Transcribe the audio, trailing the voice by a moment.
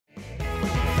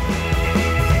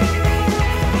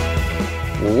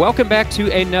Welcome back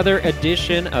to another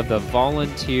edition of the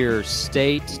Volunteer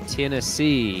State.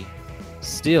 Tennessee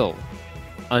still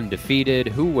undefeated.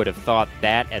 Who would have thought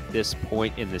that at this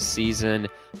point in the season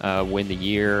when the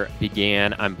year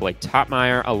began? I'm Blake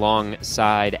Topmeyer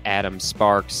alongside Adam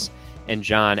Sparks and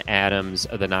John Adams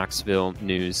of the Knoxville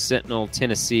News Sentinel.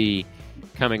 Tennessee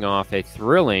coming off a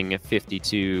thrilling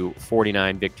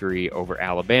 52-49 victory over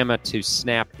Alabama to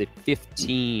snap the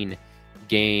 15-game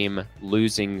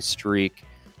losing streak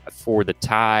for the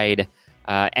Tide.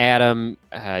 Adam,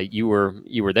 you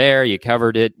were there. You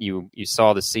covered it. You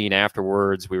saw the scene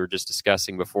afterwards. We were just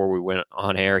discussing before we went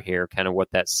on air here kind of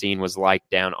what that scene was like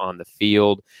down on the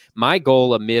field. My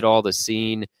goal amid all the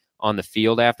scene on the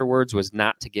field afterwards was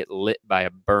not to get lit by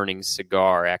a burning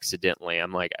cigar accidentally.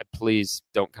 I'm like, please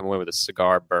don't come away with a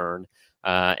cigar burn.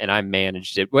 And I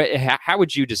managed it. How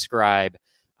would you describe,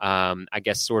 I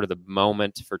guess, sort of the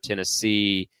moment for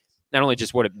Tennessee? Not only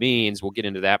just what it means, we'll get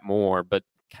into that more, but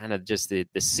kind of just the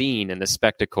scene and the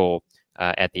spectacle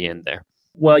at the end there.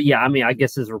 Well, yeah, I mean, I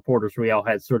guess as reporters, we all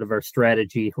had sort of our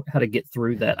strategy, how to get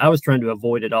through that. I was trying to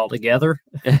avoid it altogether,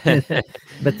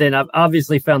 but then I've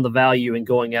obviously found the value in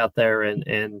going out there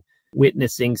and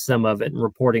witnessing some of it and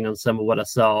reporting on some of what I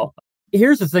saw.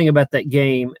 Here's the thing about that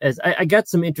game, as I got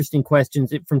some interesting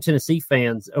questions from Tennessee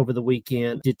fans over the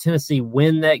weekend. Did Tennessee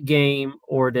win that game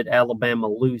or did Alabama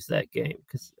lose that game?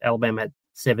 Because Alabama had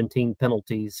 17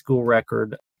 penalties, school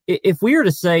record. If we were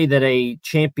to say that a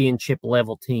championship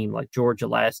level team like Georgia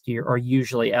last year or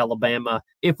usually Alabama,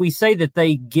 if we say that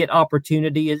they get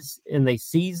opportunities and they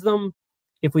seize them,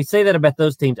 if we say that about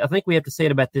those teams, I think we have to say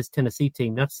it about this Tennessee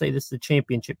team. Not to say this is a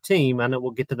championship team. I know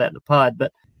we'll get to that in the pod,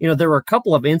 but there were a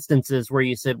couple of instances where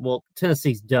you said, well,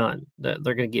 Tennessee's done. They're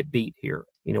going to get beat here.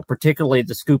 Particularly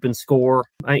the scoop and score.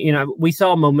 We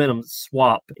saw momentum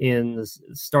swap in the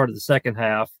start of the second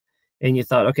half. And you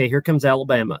thought, okay, here comes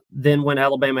Alabama. Then when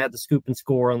Alabama had the scoop and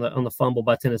score on the fumble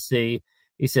by Tennessee,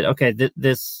 you said, okay,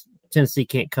 this Tennessee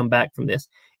can't come back from this.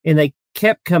 And they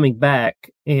kept coming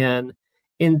back. And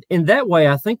in that way,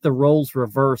 I think the roles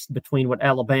reversed between what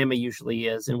Alabama usually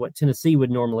is and what Tennessee would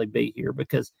normally be here.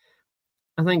 Because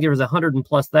I think there was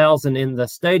 100,000+ in the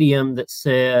stadium that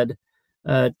said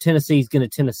Tennessee's going to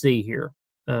Tennessee here.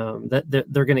 That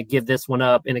they're going to give this one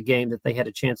up in a game that they had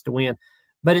a chance to win.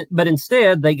 But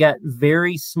instead, they got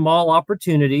very small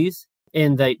opportunities,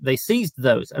 and they seized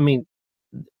those. I mean,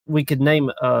 we could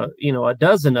name a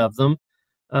dozen of them,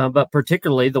 but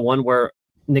particularly the one where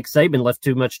Nick Saban left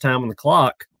too much time on the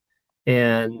clock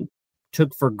and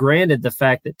took for granted the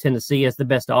fact that Tennessee has the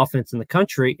best offense in the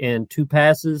country and 2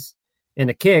 passes and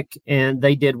a kick, and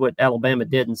they did what Alabama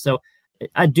didn't. So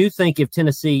I do think if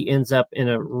Tennessee ends up in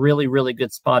a really, really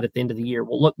good spot at the end of the year,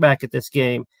 we'll look back at this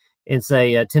game and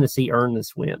say Tennessee earned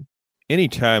this win.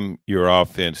 Anytime your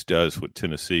offense does what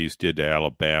Tennessee's did to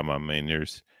Alabama, I mean,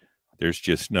 there's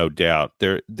just no doubt.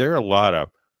 There are a lot of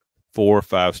 4 or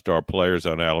 5-star players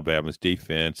on Alabama's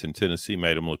defense, and Tennessee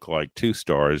made them look like 2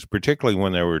 stars, particularly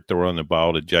when they were throwing the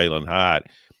ball to Jalen Hyatt.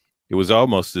 It was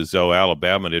almost as though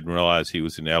Alabama didn't realize he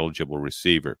was an eligible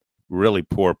receiver. Really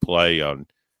poor play on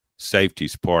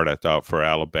safety's part, I thought, for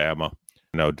Alabama.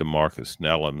 DeMarcus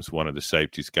Nellums, one of the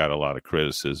safeties, got a lot of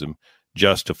criticism,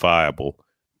 justifiable.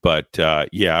 But, I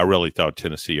really thought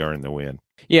Tennessee earned the win.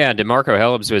 Yeah, DeMarco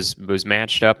Hellams was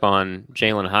matched up on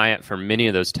Jalen Hyatt for many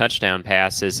of those touchdown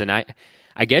passes. And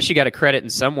I guess you got to credit in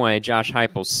some way Josh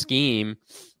Heupel's scheme,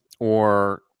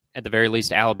 or at the very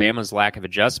least Alabama's lack of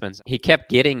adjustments. He kept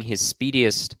getting his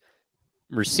speediest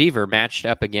receiver matched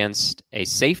up against a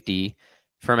safety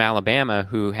from Alabama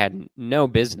who had no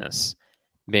business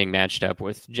being matched up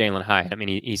with Jalen Hyatt. I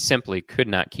mean, he simply could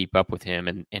not keep up with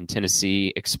him, and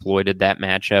Tennessee exploited that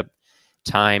matchup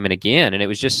time and again. And it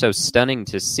was just so stunning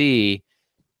to see,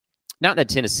 not that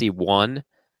Tennessee won,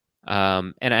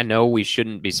 and I know we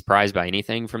shouldn't be surprised by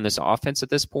anything from this offense at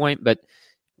this point, but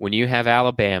when you have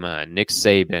Alabama and Nick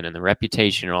Saban and the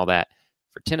reputation and all that,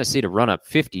 for Tennessee to run up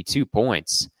 52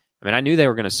 points, I mean, I knew they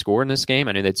were going to score in this game.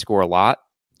 I knew they'd score a lot,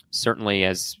 certainly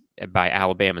as by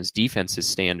Alabama's defense's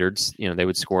standards, they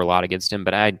would score a lot against him,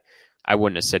 but I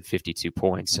wouldn't have said 52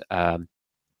 points. I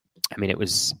mean, it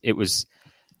was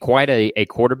quite a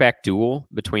quarterback duel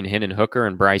between Hendon Hooker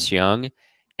and Bryce Young,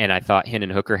 and I thought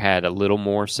Hendon Hooker had a little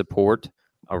more support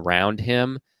around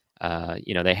him.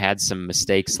 They had some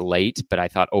mistakes late, but I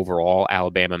thought overall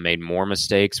Alabama made more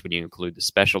mistakes when you include the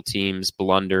special teams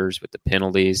blunders with the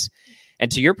penalties.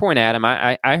 And to your point, Adam,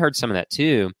 I heard some of that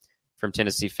too from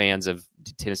Tennessee fans of,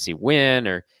 did Tennessee win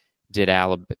or did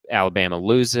Alabama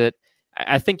lose it?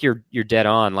 I think you're dead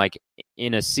on. Like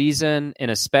in a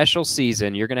special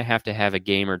season, you're going to have a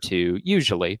game or two,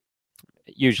 usually,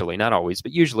 usually, not always,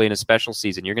 but usually in a special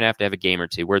season, you're going to have a game or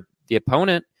two where the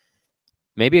opponent,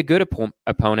 maybe a good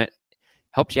opponent,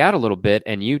 helped you out a little bit,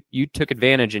 and you took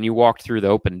advantage and you walked through the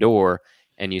open door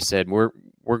and you said, we're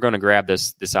going to grab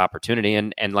this opportunity.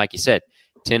 And like you said,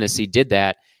 Tennessee did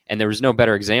that. And there was no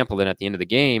better example than at the end of the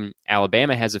game,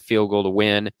 Alabama has a field goal to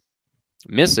win,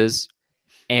 misses,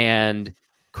 and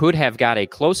could have got a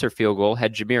closer field goal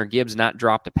had Jahmyr Gibbs not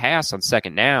dropped a pass on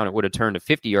second down. It would have turned a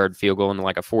 50-yard field goal into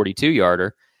like a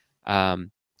 42-yarder.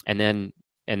 And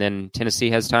then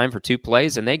Tennessee has time for two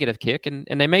plays, and they get a kick, and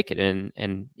they make it.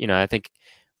 And I think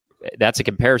that's a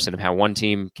comparison of how one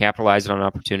team capitalized on an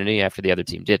opportunity after the other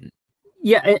team didn't.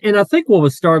 Yeah, and I think what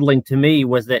was startling to me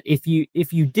was that if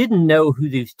you didn't know who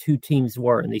these two teams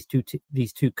were and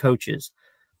these two coaches,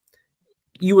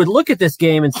 you would look at this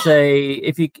game and say,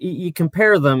 if you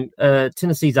compare them,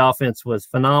 Tennessee's offense was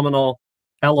phenomenal.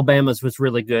 Alabama's was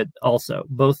really good also.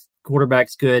 Both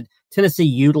quarterbacks good. Tennessee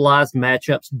utilized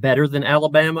matchups better than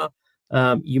Alabama.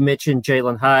 You mentioned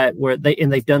Jalin Hyatt,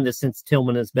 they've done this since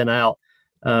Tillman has been out.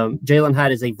 Jalin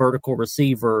Hyatt is a vertical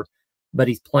receiver, but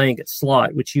he's playing at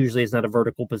slot, which usually is not a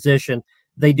vertical position.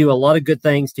 They do a lot of good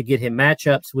things to get him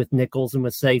matchups with nickels and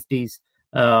with safeties.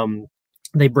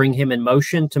 They bring him in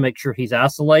motion to make sure he's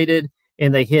isolated,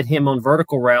 and they hit him on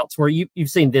vertical routes where you've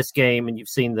seen this game and you've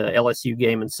seen the LSU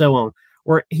game and so on,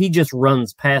 where he just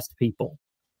runs past people.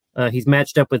 He's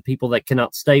matched up with people that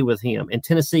cannot stay with him, and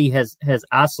Tennessee has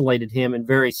isolated him in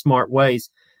very smart ways.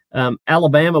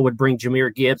 Alabama would bring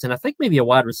Jahmyr Gibbs, and I think maybe a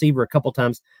wide receiver a couple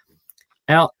times,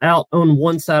 out on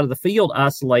one side of the field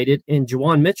isolated, and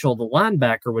Juwan Mitchell, the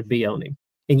linebacker, would be on him,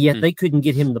 and yet they couldn't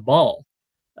get him the ball.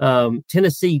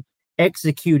 Tennessee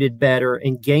executed better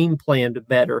and game planned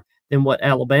better than what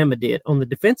Alabama did. On the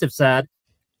defensive side,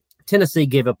 Tennessee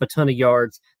gave up a ton of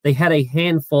yards. They had a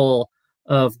handful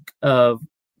of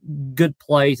good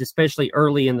plays, especially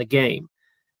early in the game.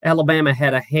 Alabama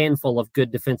had a handful of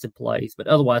good defensive plays, but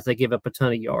otherwise they gave up a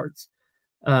ton of yards.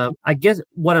 I guess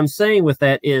what I'm saying with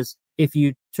that is, if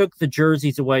you took the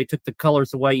jerseys away, took the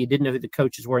colors away, you didn't know who the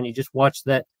coaches were, and you just watched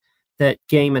that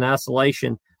game in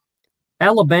isolation,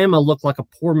 Alabama looked like a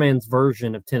poor man's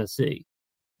version of Tennessee.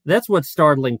 That's what's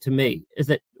startling to me, is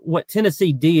that what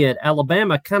Tennessee did,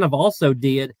 Alabama kind of also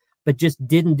did, but just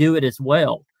didn't do it as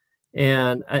well.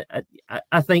 And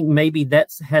I think maybe that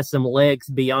has some legs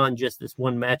beyond just this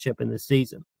one matchup in the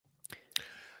season.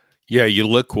 Yeah, you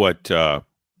look what Josh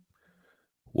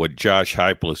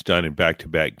Heupel has done in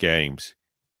back-to-back games.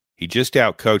 He just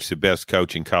outcoached the best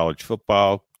coach in college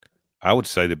football. I would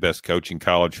say the best coach in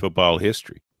college football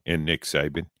history in Nick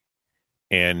Saban.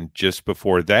 And just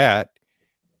before that,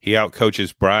 he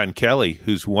outcoaches Brian Kelly,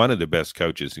 who's one of the best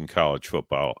coaches in college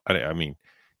football. I mean,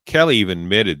 Kelly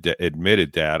even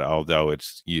admitted that, although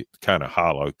it's kind of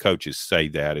hollow. Coaches say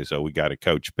that as though we got to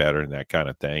coach better and that kind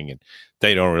of thing, and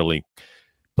they don't really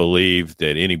believe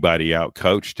that anybody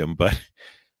outcoached him.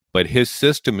 But his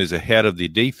system is ahead of the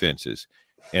defenses.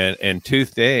 And two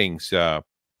things that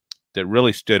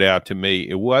really stood out to me,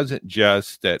 it wasn't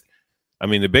just that. I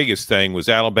mean, the biggest thing was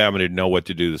Alabama didn't know what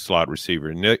to do to the slot receiver,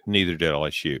 and neither did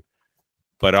LSU.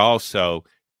 But also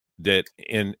that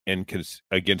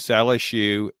against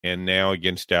LSU and now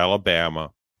against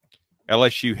Alabama,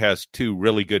 LSU has two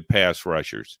really good pass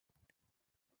rushers.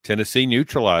 Tennessee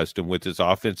neutralized them with his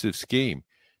offensive scheme.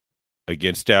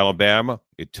 Against Alabama,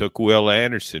 it took Will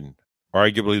Anderson,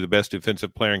 arguably the best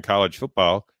defensive player in college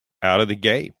football, out of the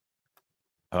game.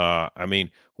 I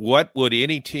mean, what would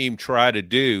any team try to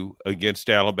do against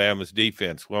Alabama's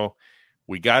defense? Well,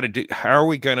 how are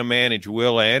we going to manage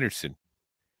Will Anderson?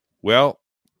 Well,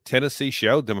 Tennessee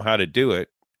showed them how to do it.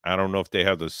 I don't know if they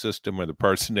have the system or the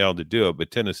personnel to do it,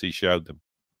 but Tennessee showed them.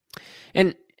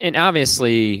 And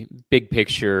obviously, big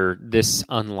picture, this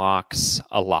unlocks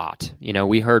a lot. You know,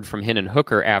 we heard from Hendon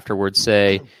Hooker afterwards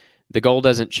say the goal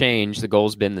doesn't change. The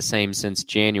goal's been the same since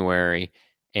January,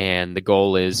 and the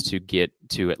goal is to get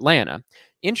to Atlanta.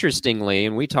 Interestingly,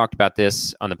 and we talked about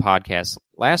this on the podcast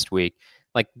last week,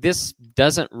 like this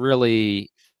doesn't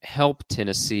really help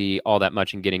Tennessee all that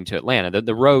much in getting to Atlanta.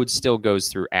 The road still goes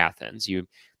through Athens. You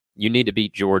need to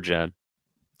beat Georgia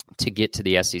to get to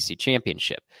the SEC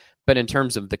championship. But in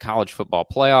terms of the college football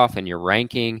playoff and your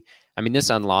ranking, I mean,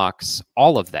 this unlocks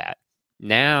all of that.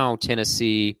 Now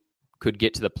Tennessee could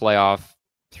get to the playoff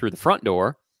through the front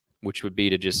door, which would be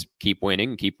to just keep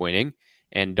winning,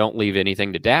 and don't leave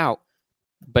anything to doubt.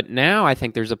 But now I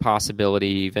think there's a possibility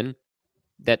even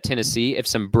that Tennessee, if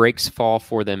some breaks fall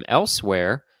for them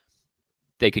elsewhere,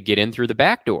 they could get in through the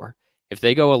back door. If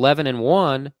they go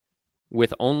 11-1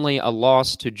 with only a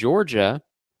loss to Georgia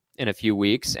in a few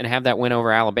weeks and have that win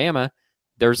over Alabama,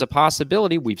 there's a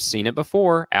possibility. We've seen it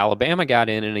before. Alabama got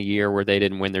in a year where they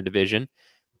didn't win their division.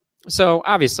 So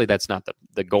obviously that's not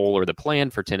the goal or the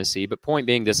plan for Tennessee, but point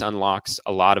being, this unlocks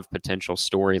a lot of potential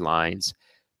storylines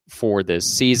for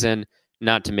this season,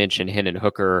 not to mention Hendon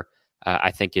Hooker,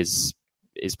 I think is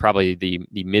probably the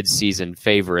midseason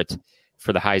favorite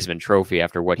for the Heisman Trophy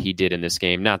after what he did in this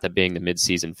game. Not that being the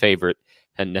midseason favorite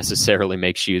necessarily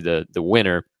makes you the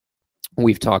winner.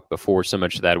 We've talked before, so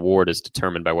much of that award is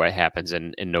determined by what happens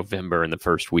in November and the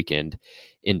first weekend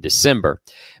in December.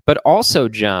 But also,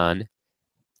 John,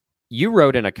 you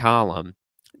wrote in a column,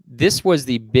 this was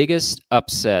the biggest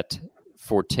upset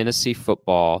for Tennessee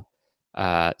football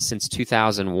since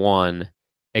 2001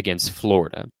 against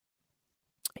Florida.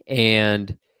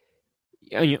 And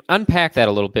you unpack that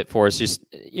a little bit for us. Just,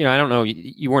 I don't know,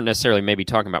 you weren't necessarily maybe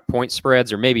talking about point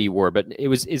spreads, or maybe you were, but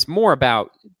it's more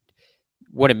about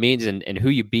what it means and who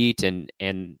you beat and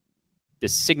the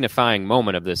signifying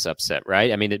moment of this upset,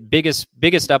 right? I mean, the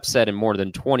biggest upset in more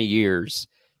than 20 years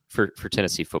for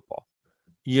Tennessee football.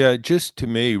 Yeah, just to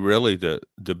me, really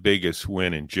the biggest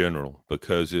win in general,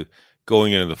 because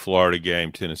going into the Florida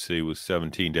game, Tennessee was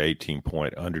 17 to 18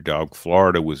 point underdog.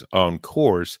 Florida was on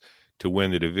course to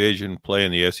win the division, play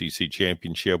in the SEC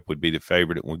championship, would be the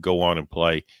favorite, and would go on and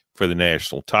play for the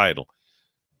national title.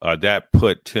 That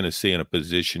put Tennessee in a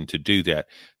position to do that.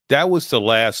 That was the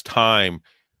last time,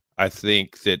 I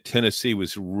think, that Tennessee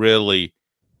was really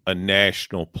a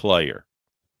national player.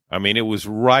 I mean, it was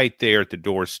right there at the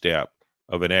doorstep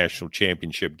of a national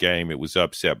championship game. It was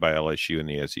upset by LSU in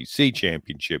the SEC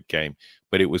championship game,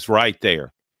 but it was right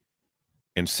there.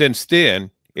 And since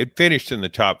then, it finished in the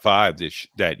top 5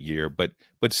 that year. But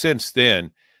since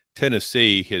then,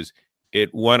 Tennessee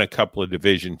it won a couple of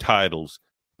division titles,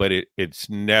 but it's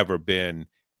never been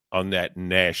on that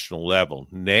national level.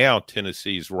 Now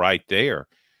Tennessee's right there.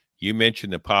 You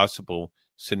mentioned the possible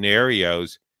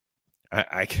scenarios.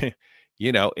 I can't,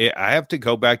 I have to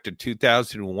go back to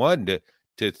 2001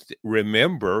 to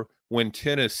remember when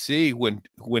Tennessee, when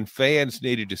fans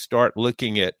needed to start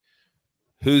looking at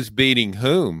who's beating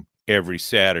whom every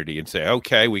Saturday and say,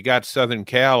 okay, we got Southern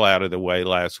Cal out of the way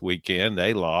last weekend.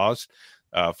 They lost.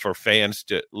 For fans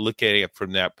to look at it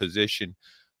from that position.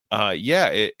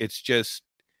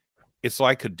 It's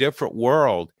like a different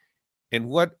world. And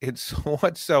what's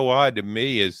so odd to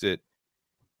me is that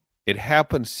it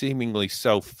happened seemingly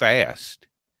so fast.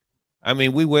 I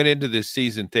mean, we went into this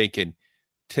season thinking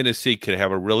Tennessee could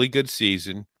have a really good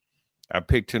season. I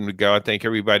picked him to go. I think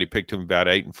everybody picked him about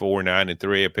 8-4,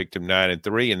 9-3. I picked him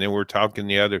 9-3. And then we're talking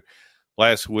the other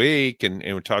last week, and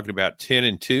we're talking about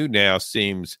 10-2 now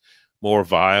seems more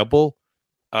viable.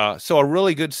 So a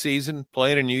really good season,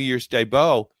 playing a New Year's Day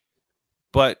bowl.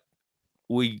 But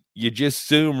you just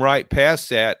zoom right past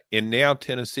that, and now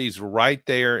Tennessee's right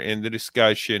there in the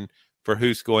discussion for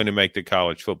who's going to make the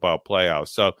college football playoffs.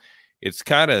 So it's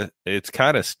kind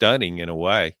of stunning in a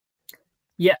way.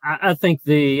 Yeah, I think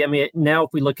now if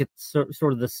we look at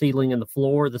sort of the ceiling and the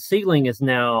floor, the ceiling is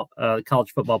now the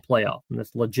college football playoff, and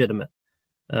that's legitimate.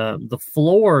 The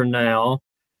floor now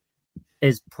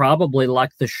is probably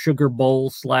like the Sugar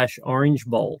Bowl / Orange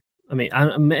Bowl. I mean,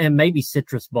 and maybe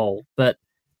Citrus Bowl, but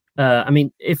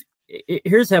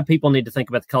here's how people need to think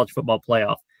about the college football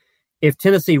playoff. If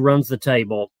Tennessee runs the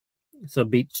table, so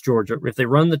beats Georgia, if they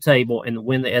run the table and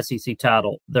win the SEC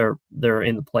title, they're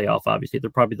in the playoff. Obviously, they're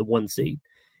probably the 1 seed.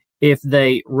 If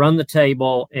they run the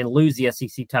table and lose the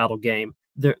SEC title game,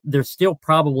 they're still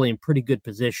probably in pretty good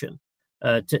position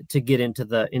to get into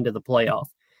the playoff.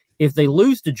 If they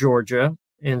lose to Georgia,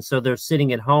 and so they're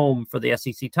sitting at home for the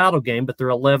SEC title game, but they're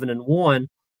 11-1,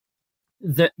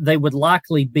 they would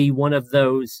likely be one of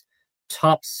those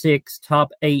top 6,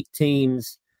 top 8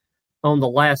 teams on the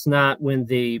last night when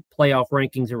the playoff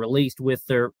rankings are released, with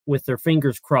their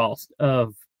fingers crossed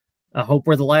of, I hope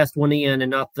we're the last one in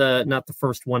and not the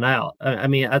first one out.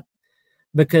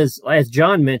 Because as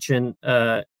John mentioned,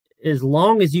 as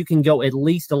long as you can go at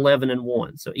least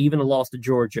 11-1, so even a loss to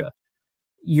Georgia,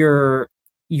 you're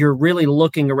really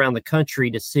looking around the country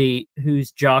to see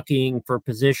who's jockeying for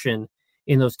position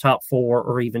in those top 4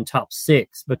 or even top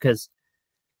 6, because,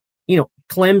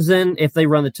 Clemson, if they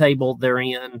run the table, they're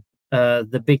in.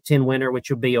 The Big Ten winner, which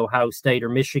will be Ohio State or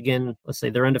Michigan, let's say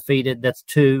they're undefeated, that's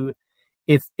 2.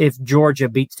 If Georgia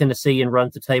beats Tennessee and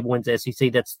runs the table, wins the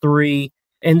SEC, that's 3.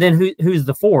 And then who's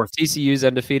the 4th? TCU's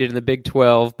undefeated in the Big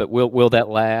 12, but will that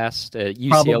last?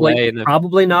 UCLA?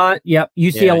 Probably not. Yep.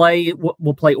 UCLA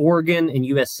will play Oregon and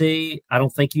USC. I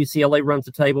don't think UCLA runs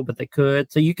the table, but they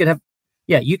could. So you could have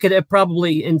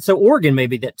probably, and so Oregon may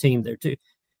be that team there too.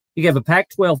 You could have a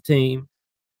Pac-12 team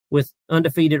with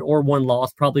undefeated or 1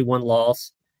 loss, probably 1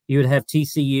 loss. You would have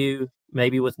TCU,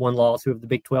 maybe with one loss, whoever the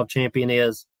Big 12 champion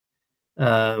is.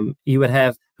 You would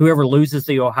have whoever loses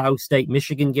the Ohio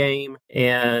State-Michigan game,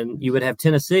 and you would have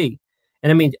Tennessee. And,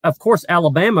 I mean, of course,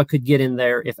 Alabama could get in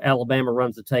there if Alabama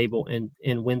runs the table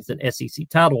and wins an SEC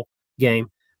title game.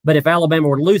 But if Alabama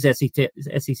were to lose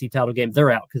SEC title game,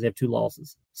 they're out because they have 2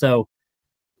 losses. So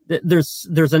there's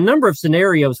a number of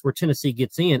scenarios where Tennessee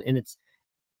gets in, and it's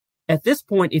at this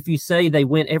point, if you say they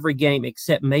win every game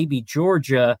except maybe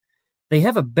Georgia, they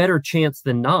have a better chance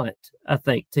than not, I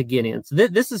think, to get in. So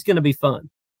this is going to be fun.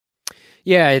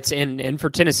 Yeah, it's and for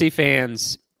Tennessee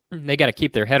fans, they got to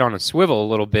keep their head on a swivel a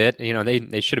little bit. You know,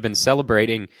 they should have been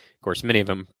celebrating. Of course, many of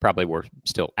them probably were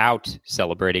still out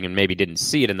celebrating and maybe didn't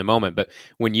see it in the moment. But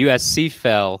when USC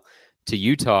fell to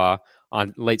Utah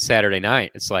on late Saturday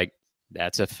night, it's like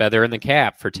that's a feather in the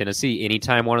cap for Tennessee.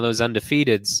 Anytime one of those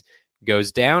undefeateds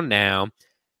goes down now,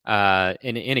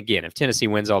 and again, if Tennessee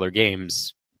wins all their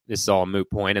games, this is all a moot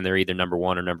point, and they're either number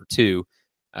 1 or number 2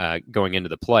 going into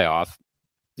the playoff.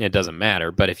 It doesn't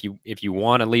matter. But if you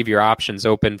want to leave your options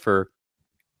open for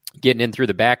getting in through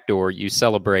the back door, you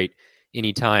celebrate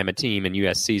anytime a team in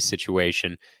USC's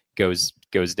situation goes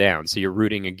down. So you're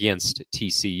rooting against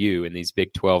TCU in these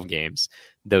Big 12 games,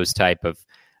 those type of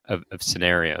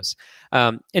scenarios.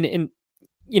 And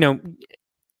you know,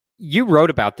 you wrote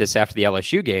about this after the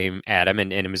LSU game, Adam,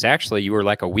 and it was actually you were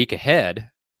like a week ahead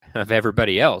of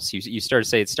everybody else. You started to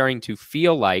say it's starting to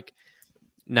feel like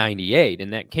 98,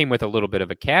 and that came with a little bit of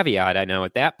a caveat, I know,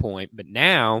 at that point. But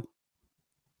now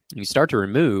you start to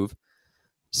remove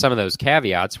some of those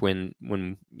caveats when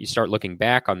you start looking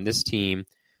back on this team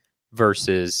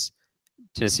versus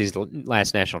Tennessee's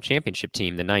last national championship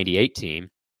team, the 98 team.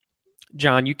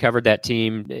 John, you covered that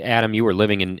team. Adam, you were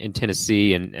living in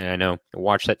Tennessee, and I know I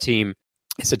watched that team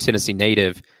as a Tennessee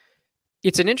native.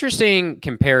 It's an interesting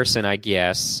comparison, I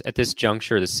guess, at this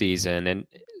juncture of the season, and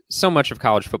so much of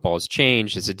college football has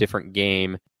changed. It's a different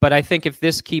game. But I think if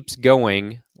this keeps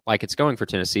going like it's going for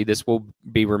Tennessee, this will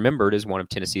be remembered as one of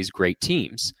Tennessee's great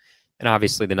teams. And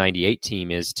obviously the 98 team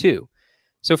is too.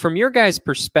 So from your guys'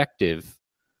 perspective,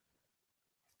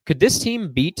 could this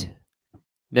team beat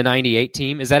the 98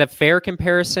 team? Is that a fair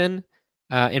comparison?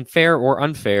 And fair or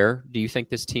unfair, do you think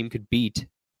this team could beat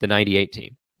the 98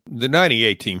 team? The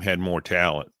 98 team had more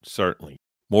talent, certainly.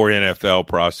 More NFL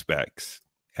prospects.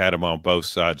 Had them on both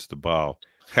sides of the ball.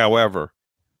 However,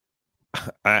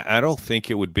 I don't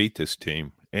think it would beat this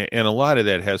team. And a lot of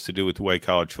that has to do with the way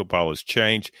college football has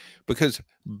changed, because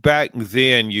back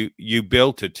then you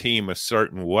built a team a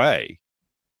certain way.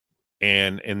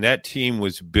 And that team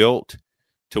was built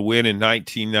to win in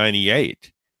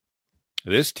 1998.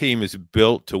 This team is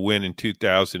built to win in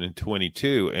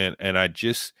 2022. And I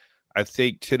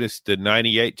think the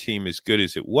 98 team, as good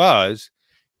as it was,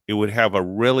 it would have a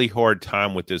really hard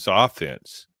time with this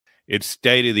offense. It's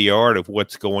state of the art of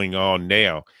what's going on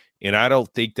now. And I don't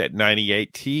think that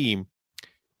 98 team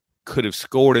could have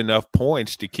scored enough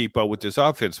points to keep up with this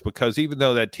offense, because even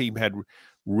though that team had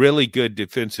really good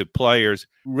defensive players,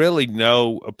 really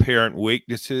no apparent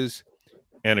weaknesses,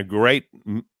 and a great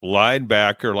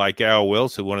linebacker like Al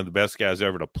Wilson, one of the best guys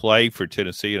ever to play for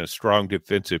Tennessee, and a strong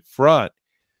defensive front.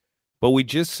 But we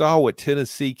just saw what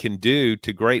Tennessee can do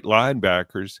to great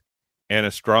linebackers and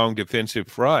a strong defensive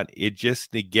front. It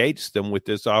just negates them with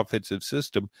this offensive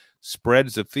system,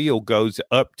 spreads the field, goes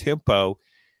up tempo,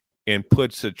 and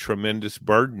puts a tremendous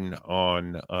burden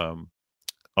on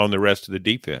the rest of the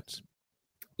defense.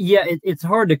 Yeah, it's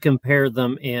hard to compare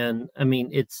them. And I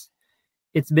mean, it's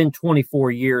been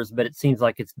 24 years, but it seems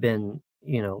like it's been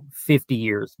 50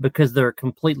 years, because they're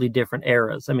completely different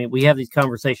eras. I mean, we have these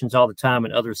conversations all the time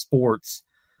in other sports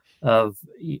of,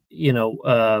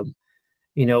 how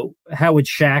would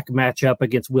Shaq match up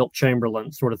against Wilt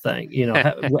Chamberlain, sort of thing.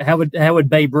 How would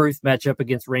Babe Ruth match up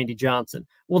against Randy Johnson?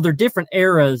 Well, they're different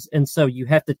eras. And so you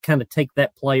have to kind of take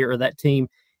that player or that team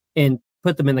and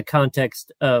put them in the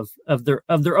context of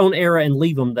their own era and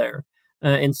leave them there.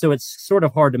 And so it's sort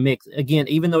of hard to mix. Again,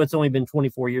 even though it's only been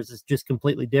 24 years, it's just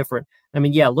completely different. I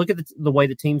mean, yeah, look at the way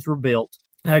the teams were built.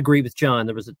 I agree with John.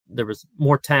 There was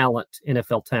more talent,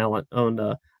 NFL talent on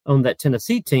that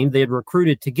Tennessee team. They had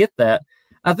recruited to get that.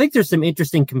 I think there's some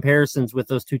interesting comparisons with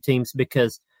those two teams,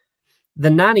 because the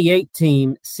 98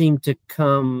 team seemed to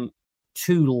come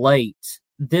too late.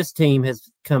 This team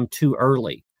has come too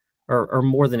early, or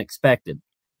more than expected.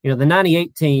 The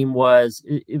 98 team was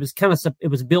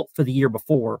built for the year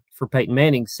before, for Peyton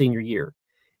Manning's senior year.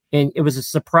 And it was a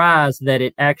surprise that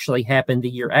it actually happened the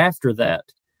year after that.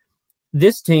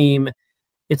 This team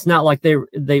it's not like they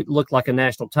look like a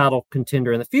national title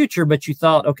contender in the future, but you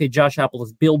thought, okay, Josh Heupel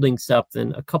is building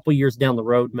something. A couple years down the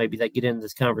road, maybe they get into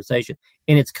this conversation,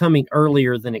 and it's coming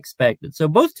earlier than expected. So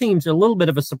both teams are a little bit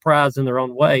of a surprise in their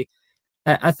own way.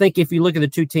 I think if you look at the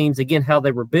two teams, again, how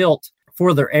they were built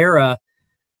for their era,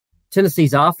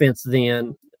 Tennessee's offense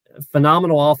then,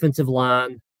 phenomenal offensive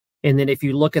line. And then if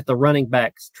you look at the running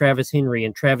backs, Travis Henry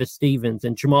and Travis Stevens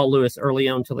and Jamal Lewis early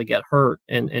on until they got hurt,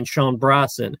 and Sean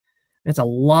Bryson, that's a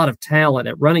lot of talent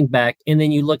at running back. And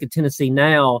then you look at Tennessee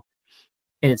now,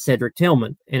 and it's Cedric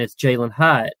Tillman, and it's Jalen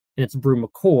Hyatt, and it's Brew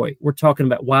McCoy. We're talking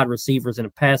about wide receivers and a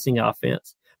passing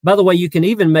offense. By the way, you can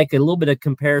even make a little bit of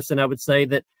comparison. I would say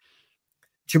that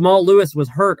Jamal Lewis was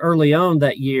hurt early on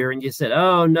that year, and you said,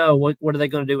 oh, no, what are they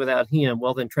going to do without him?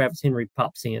 Well, then Travis Henry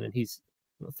pops in, and he's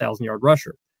a 1,000-yard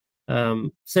rusher.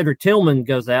 Cedric Tillman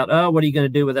goes out. Oh, what are you going to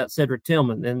do without Cedric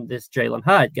Tillman? Then this Jalen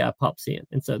Hyatt guy pops in.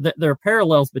 And so there are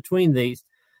parallels between these.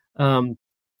 I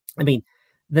mean,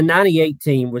 the 98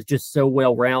 team was just so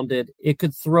well-rounded. It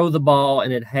could throw the ball,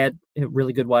 and it had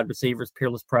really good wide receivers,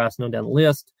 Peerless Price, on down the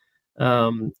list.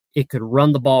 It could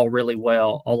run the ball really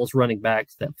well, all those running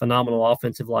backs, that phenomenal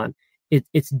offensive line.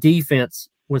 Its defense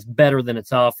was better than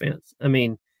its offense. I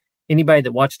mean, anybody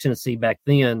that watched Tennessee back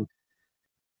then,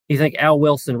 you think Al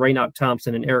Wilson, Raynoch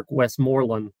Thompson, and Eric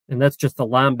Westmoreland, and that's just the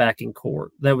linebacking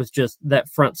core. That was just that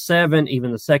front seven,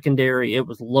 even the secondary, it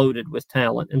was loaded with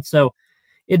talent. And so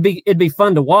it'd be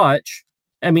fun to watch.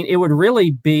 I mean, it would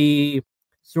really be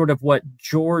sort of what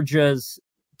Georgia's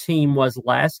team was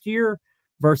last year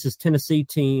versus Tennessee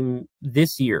team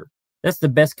this year. That's the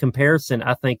best comparison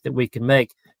I think that we can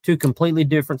make. Two completely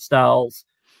different styles.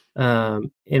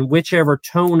 And whichever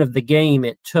tone of the game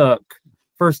it took,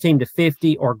 first team to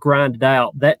 50 or grind it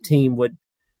out, that team would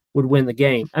win the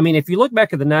game. I mean, if you look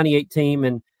back at the 98 team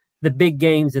and the big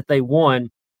games that they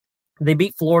won, they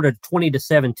beat Florida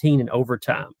 20-17 in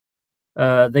overtime.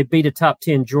 They beat a top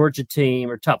 10 Georgia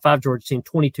team or top 5 Georgia team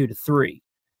 22-3.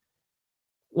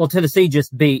 Well, Tennessee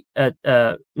just beat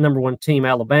number 1 team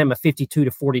Alabama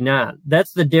 52-49.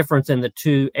 That's the difference in the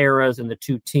two eras and the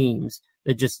two teams.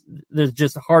 They're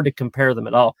just hard to compare them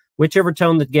at all. Whichever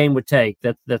tone the game would take,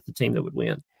 that's the team that would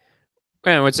win.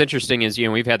 Well, what's interesting is,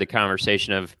 we've had the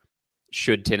conversation of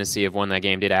should Tennessee have won that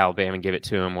game? Did Alabama give it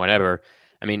to them? Whatever.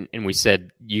 I mean, and we said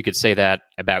you could say that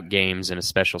about games in a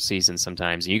special season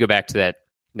sometimes. And you go back to that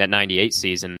 98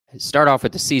 season, start off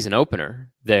with the season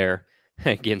opener there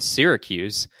against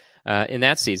Syracuse in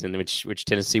that season, which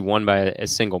Tennessee won by a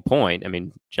single point. I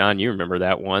mean, John, you remember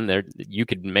that one. There, you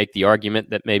could make the argument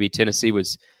that maybe Tennessee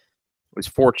was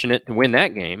fortunate to win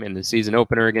that game in the season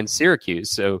opener against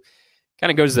Syracuse. So kind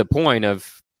of goes to the point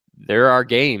of there are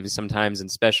games sometimes in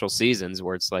special seasons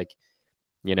where it's like,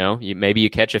 maybe you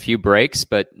catch a few breaks,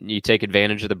 but you take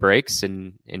advantage of the breaks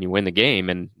and you win the game.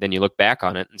 And then you look back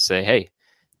on it and say, hey,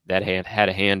 that had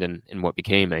a hand in what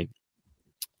became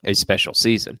a special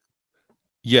season.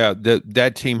 Yeah,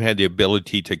 that team had the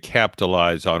ability to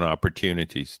capitalize on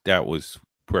opportunities. That was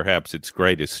perhaps its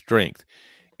greatest strength.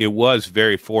 It was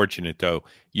very fortunate, though.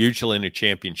 Usually in a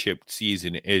championship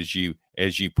season, as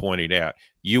you pointed out,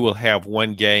 you will have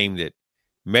one game that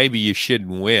maybe you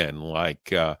shouldn't win,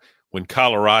 like when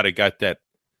Colorado got that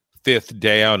 5th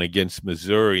down against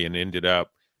Missouri and ended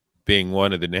up being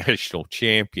one of the national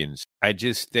champions. I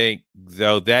just think,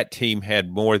 though, that team had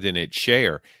more than its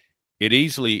share.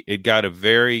 It got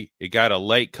a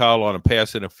late call on a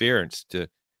pass interference to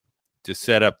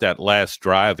set up that last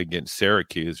drive against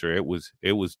Syracuse, or it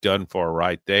was done for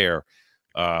right there.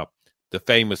 The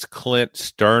famous Clint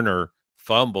Sterner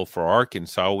fumble for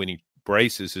Arkansas when he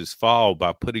braces his fall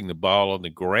by putting the ball on the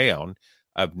ground.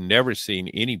 I've never seen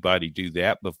anybody do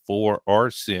that before or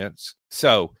since.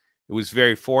 So it was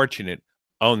very fortunate.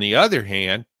 On the other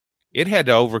hand, it had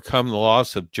to overcome the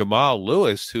loss of Jamal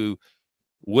Lewis, who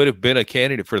would have been a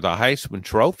candidate for the Heisman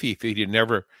Trophy if he'd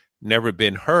never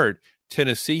been hurt.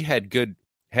 Tennessee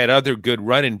had other good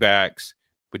running backs,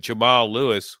 but Jamal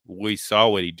Lewis, we saw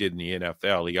what he did in the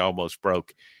NFL. He almost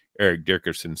broke Eric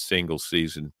Dickerson's single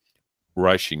season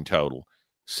rushing total.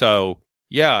 So,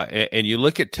 yeah, and you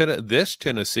look at this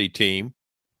Tennessee team,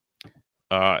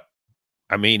 it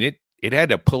had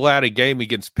to pull out a game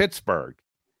against Pittsburgh,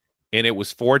 and it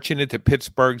was fortunate that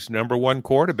Pittsburgh's number 1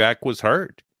 quarterback was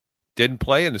hurt. Didn't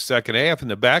play in the second half, and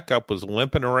the backup was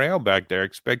limping around back there.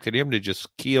 Expected him to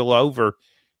just keel over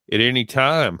at any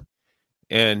time.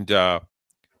 And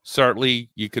certainly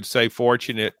you could say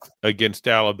fortunate against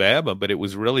Alabama, but it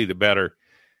was really the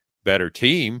better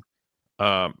team.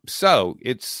 So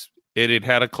it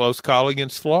had a close call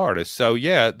against Florida. So,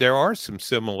 yeah, there are some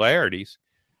similarities.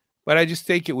 But I just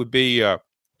think it would be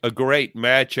a great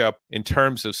matchup in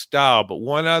terms of style. But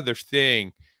one other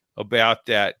thing about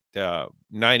that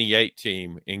 98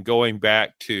 team, and going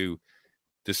back to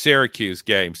the Syracuse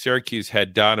game, Syracuse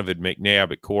had Donovan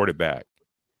McNabb at quarterback.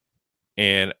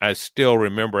 And I still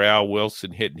remember Al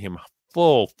Wilson hitting him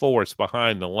full force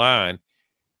behind the line.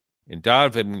 And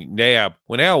Donovan McNabb,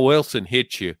 when Al Wilson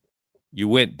hit you, you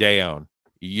went down,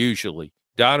 usually.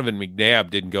 Donovan McNabb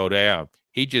didn't go down.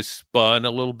 He just spun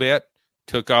a little bit,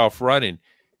 took off running.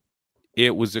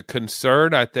 It was a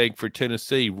concern, I think, for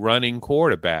Tennessee running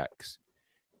quarterbacks.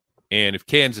 And if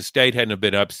Kansas State hadn't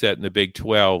been upset in the Big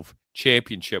 12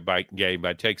 championship game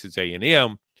by Texas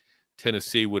A&M,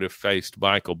 Tennessee would have faced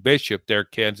Michael Bishop, their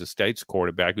Kansas State's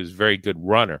quarterback, who's a very good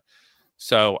runner.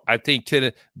 So I think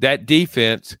that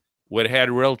defense would have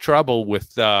had real trouble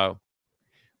with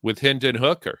Hendon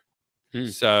Hooker.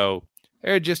 So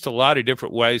there are just a lot of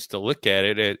different ways to look at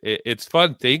it. It's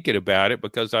fun thinking about it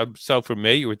because I'm so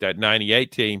familiar with that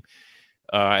 98 team.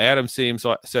 Adam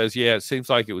says, yeah, it seems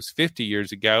like it was 50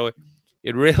 years ago.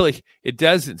 It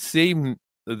doesn't seem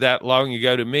that long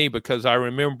ago to me because I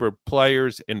remember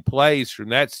players and plays from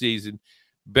that season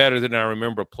better than I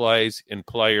remember plays and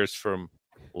players from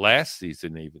last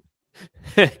season even.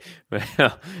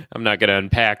 Well, I'm not going to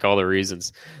unpack all the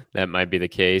reasons that might be the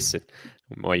case.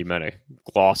 Well, you might have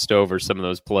glossed over some of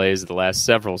those plays the last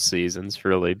several seasons,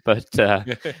 really. But guys,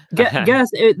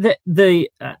 the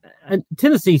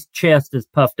Tennessee's chest is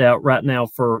puffed out right now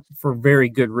for very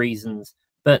good reasons.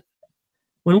 But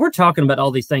when we're talking about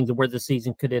all these things and where the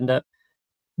season could end up,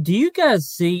 do you guys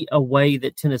see a way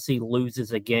that Tennessee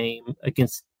loses a game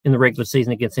in the regular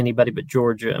season against anybody but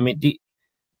Georgia? I mean,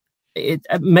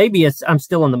 I'm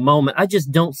still in the moment. I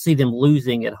just don't see them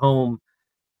losing at home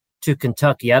to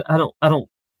Kentucky. I don't,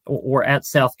 or at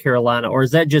South Carolina, or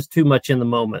is that just too much in the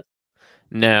moment?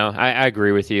 No, I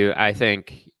agree with you. I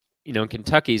think,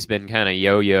 Kentucky's been kind of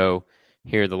yo-yo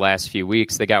here the last few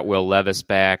weeks. They got Will Levis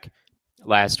back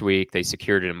last week. They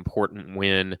secured an important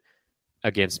win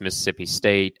against Mississippi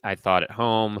State. I thought at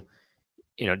home,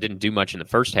 didn't do much in the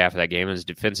first half of that game. It was a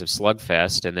defensive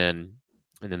slugfest, and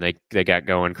then they got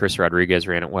going. Chris Rodriguez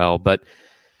ran it well, but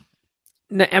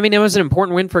I mean, it was an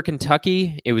important win for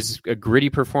Kentucky. It was a gritty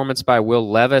performance by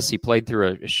Will Levis. He played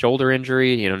through a shoulder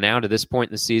injury. Now to this point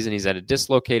in the season, he's at a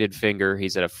dislocated finger.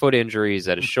 He's at a foot injury. He's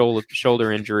at a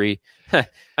shoulder injury.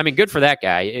 I mean, good for that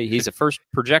guy. He's a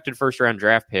projected first-round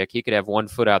draft pick. He could have one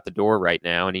foot out the door right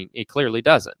now, and he clearly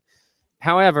doesn't.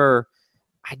 However,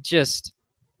 I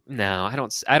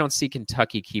don't see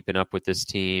Kentucky keeping up with this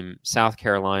team. South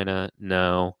Carolina,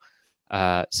 no.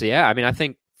 So yeah, I mean, I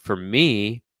think for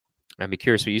me, I'd be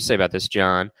curious what you say about this,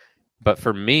 John. But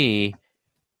for me,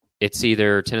 it's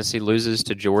either Tennessee loses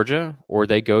to Georgia or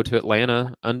they go to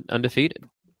Atlanta undefeated.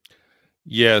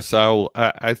 Yes,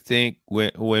 I think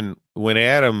when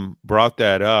Adam brought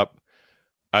that up,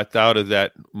 I thought of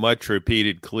that much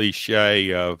repeated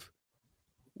cliche of,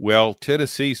 well,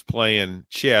 Tennessee's playing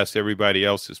chess, everybody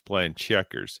else is playing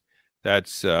checkers.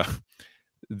 That's how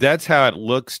it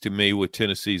looks to me with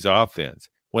Tennessee's offense.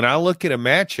 When I look at a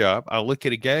matchup, I look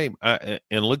at a game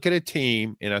and look at a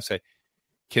team, and I say,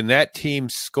 can that team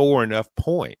score enough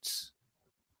points?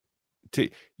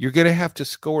 You're going to have to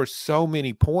score so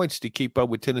many points to keep up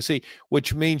with Tennessee,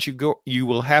 which means you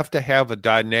will have to have a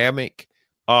dynamic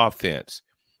offense.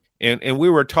 And we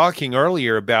were talking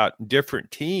earlier about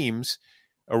different teams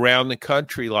around the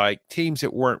country, like teams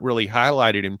that weren't really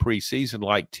highlighted in preseason,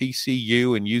 like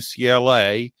TCU and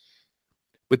UCLA.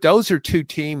 But those are two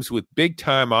teams with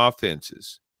big-time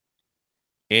offenses.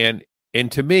 And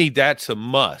to me, that's a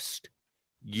must.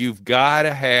 You've got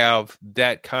to have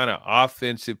that kind of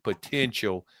offensive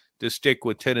potential to stick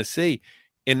with Tennessee.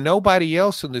 And nobody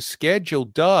else on the schedule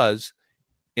does.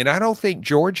 And I don't think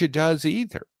Georgia does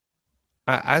either.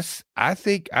 I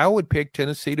think I would pick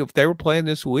Tennessee. If they were playing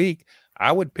this week,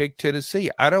 I would pick Tennessee.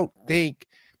 I don't think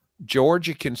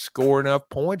Georgia can score enough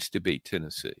points to beat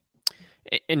Tennessee.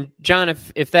 And John,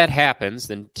 if that happens,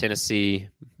 then Tennessee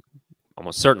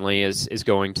almost certainly is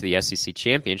going to the SEC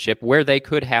championship, where they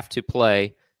could have to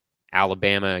play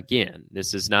Alabama again.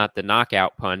 This is not the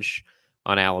knockout punch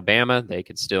on Alabama. They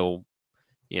could still,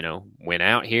 win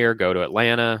out here, go to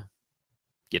Atlanta,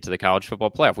 get to the college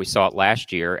football playoff. We saw it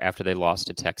last year after they lost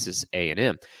to Texas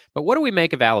A&M. But what do we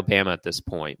make of Alabama at this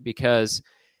point? Because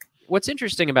what's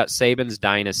interesting about Saban's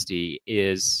dynasty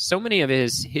is so many of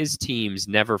his teams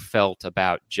never felt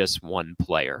about just one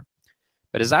player.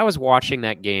 But as I was watching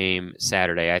that game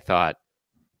Saturday, I thought,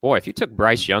 boy, if you took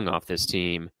Bryce Young off this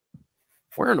team,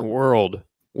 where in the world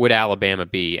would Alabama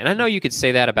be? And I know you could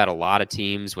say that about a lot of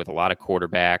teams with a lot of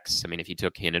quarterbacks. I mean, if you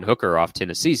took Hendon Hooker off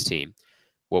Tennessee's team.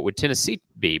 what would Tennessee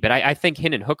be? But I think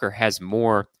Hendon Hooker has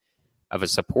more of a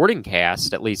supporting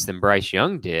cast, at least, than Bryce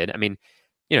Young did. I mean,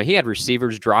 he had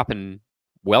receivers dropping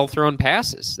well-thrown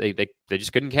passes. They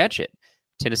just couldn't catch it.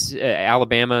 Tennessee,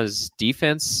 Alabama's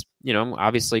defense,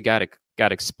 obviously got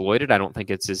exploited. I don't think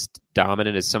it's as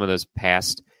dominant as some of those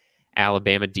past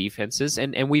Alabama defenses.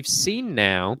 And we've seen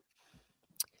now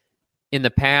in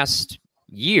the past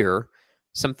year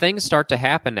some things start to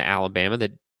happen to Alabama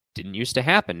that didn't used to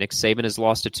happen. Nick Saban has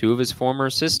lost to 2 of his former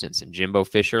assistants, and Jimbo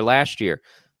Fisher last year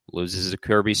loses to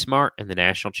Kirby Smart in the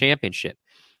national championship.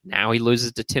 Now he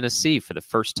loses to Tennessee for the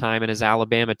first time in his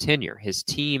Alabama tenure. His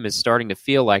team is starting to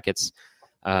feel like it's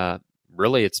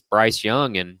Bryce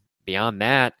Young, and beyond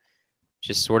that,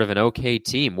 just sort of an okay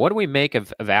team. What do we make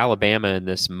of Alabama in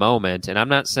this moment? And I'm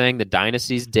not saying the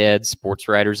dynasty's dead. Sports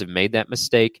writers have made that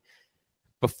mistake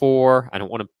before. I don't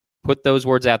want to put those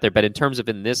words out there, but in terms of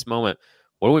in this moment,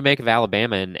 what do we make of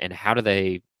Alabama, and how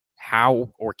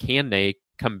can they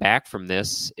come back from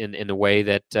this in the way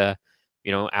that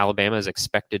Alabama is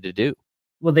expected to do?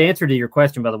 Well, the answer to your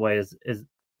question, by the way, is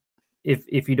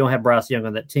if you don't have Bryce Young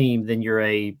on that team, then you're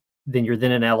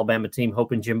an Alabama team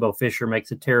hoping Jimbo Fisher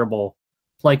makes a terrible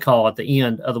play call at the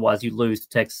end. Otherwise, you lose to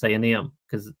Texas A&M,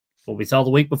 because what we saw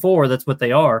the week before, that's what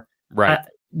they are. Right.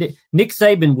 Nick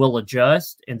Saban will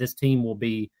adjust, and this team will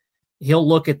be. He'll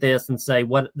look at this and say,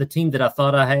 "What the team that I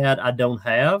thought I had, I don't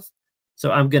have.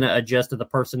 So I'm going to adjust to the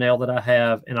personnel that I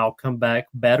have, and I'll come back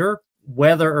better."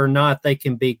 Whether or not they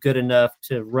can be good enough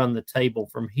to run the table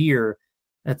from here,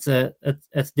 that's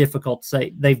difficult to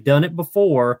say. They've done it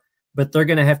before, but they're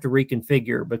going to have to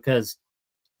reconfigure, because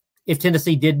if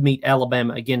Tennessee did meet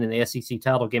Alabama again in the SEC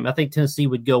title game, I think Tennessee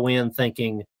would go in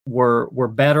thinking we're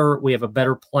better. We have a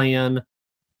better plan.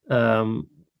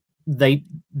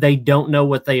 They don't know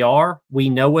what they are. We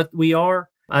know what we are.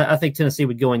 I think Tennessee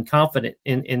would go in confident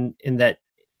in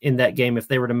that game if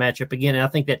they were to match up again. And I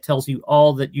think that tells you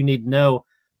all that you need to know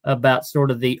about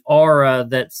sort of the aura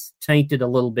that's tainted a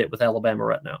little bit with Alabama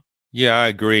right now. Yeah, I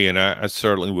agree, and I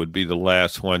certainly would be the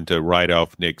last one to write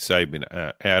off Nick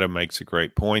Saban. Adam makes a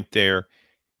great point there.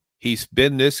 He's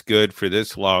been this good for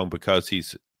this long because he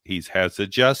has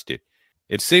adjusted.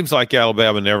 It seems like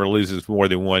Alabama never loses more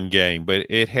than one game, but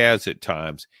it has at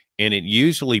times, and it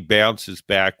usually bounces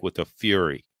back with a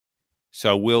fury.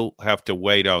 So we'll have to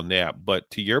wait on that. But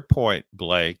to your point,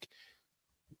 Blake,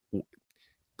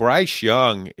 Bryce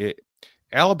Young,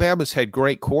 Alabama's had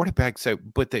great quarterbacks,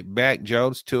 but Mac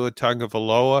Jones, Tua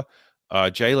Tagovailoa,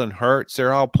 Jalen Hurts,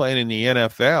 they're all playing in the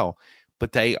NFL,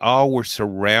 but they all were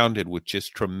surrounded with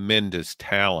just tremendous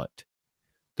talent.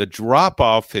 The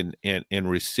drop-off in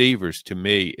receivers, to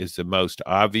me, is the most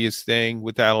obvious thing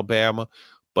with Alabama,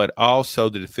 but also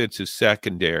the defensive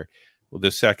secondary. Well,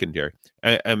 the secondary.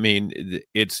 I mean,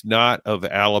 it's not of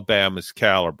Alabama's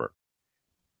caliber,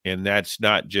 and that's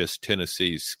not just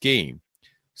Tennessee's scheme.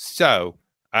 So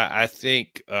I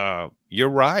think you're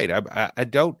right. I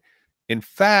don't – in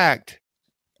fact,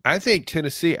 I think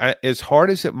Tennessee, as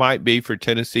hard as it might be for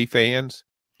Tennessee fans,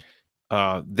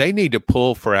 they need to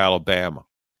pull for Alabama.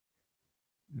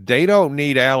 They don't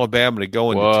need Alabama to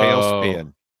go into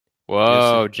tailspin.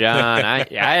 Whoa, John!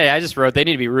 I just wrote they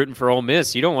need to be rooting for Ole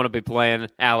Miss. You don't want to be playing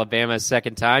Alabama a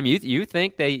second time. You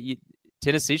think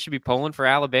Tennessee should be pulling for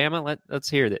Alabama? Let's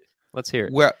hear that. Let's hear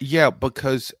it. Well, yeah,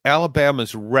 because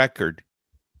Alabama's record.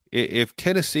 If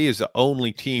Tennessee is the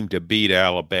only team to beat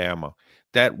Alabama,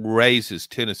 that raises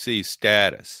Tennessee's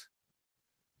status.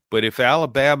 But if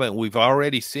Alabama, we've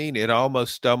already seen it,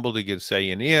 almost stumbled against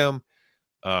A&M.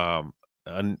 A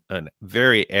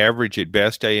very average at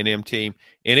best A&M team,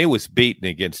 and it was beaten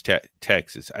against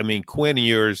Texas. I mean, Quinn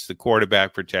Ewers, the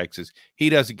quarterback for Texas, he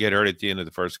doesn't get hurt at the end of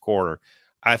the first quarter.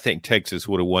 I think Texas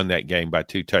would have won that game by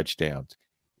 2 touchdowns.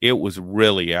 It was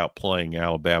really outplaying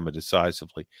Alabama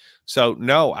decisively. So,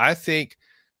 no, I think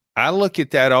I look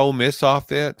at that Ole Miss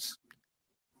offense,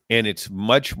 and it's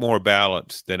much more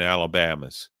balanced than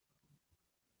Alabama's.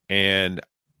 And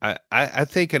I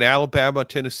think an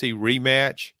Alabama-Tennessee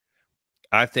rematch,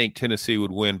 I think Tennessee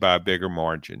would win by a bigger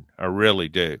margin. I really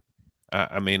do.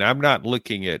 I mean, I'm not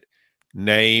looking at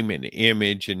name and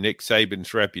image and Nick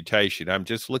Saban's reputation. I'm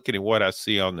just looking at what I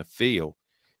see on the field.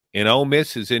 And Ole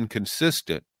Miss is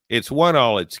inconsistent. It's won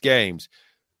all its games.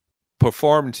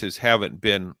 Performances haven't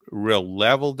been real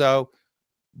level, though.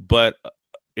 But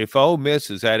if Ole Miss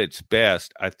is at its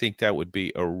best, I think that would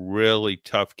be a really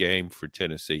tough game for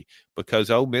Tennessee, because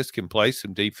Ole Miss can play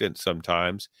some defense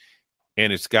sometimes,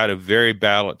 and it's got a very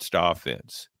balanced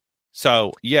offense.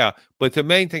 So, yeah, but the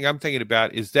main thing I'm thinking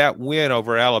about is that win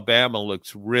over Alabama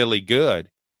looks really good,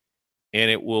 and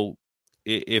it will,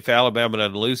 if Alabama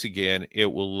doesn't lose again,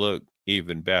 it will look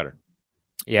even better.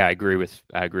 Yeah, I agree with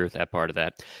that part of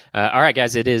that. All right,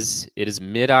 guys, it is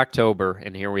mid-October,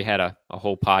 and here we had a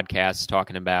whole podcast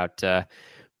talking about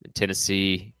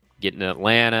Tennessee getting to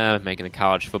Atlanta, making the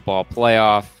college football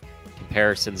playoff,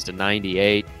 comparisons to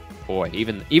 '98. Boy,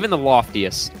 even the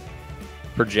loftiest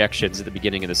projections at the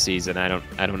beginning of the season, I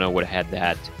don't know would have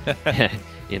had that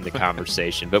in the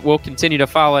conversation. But we'll continue to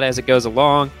follow it as it goes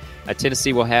along.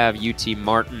 Tennessee will have UT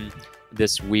Martin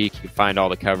this week. You can find all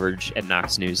the coverage at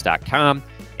knoxnews.com,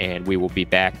 and we will be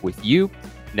back with you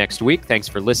next week. Thanks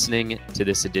for listening to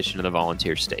this edition of the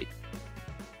Volunteer State.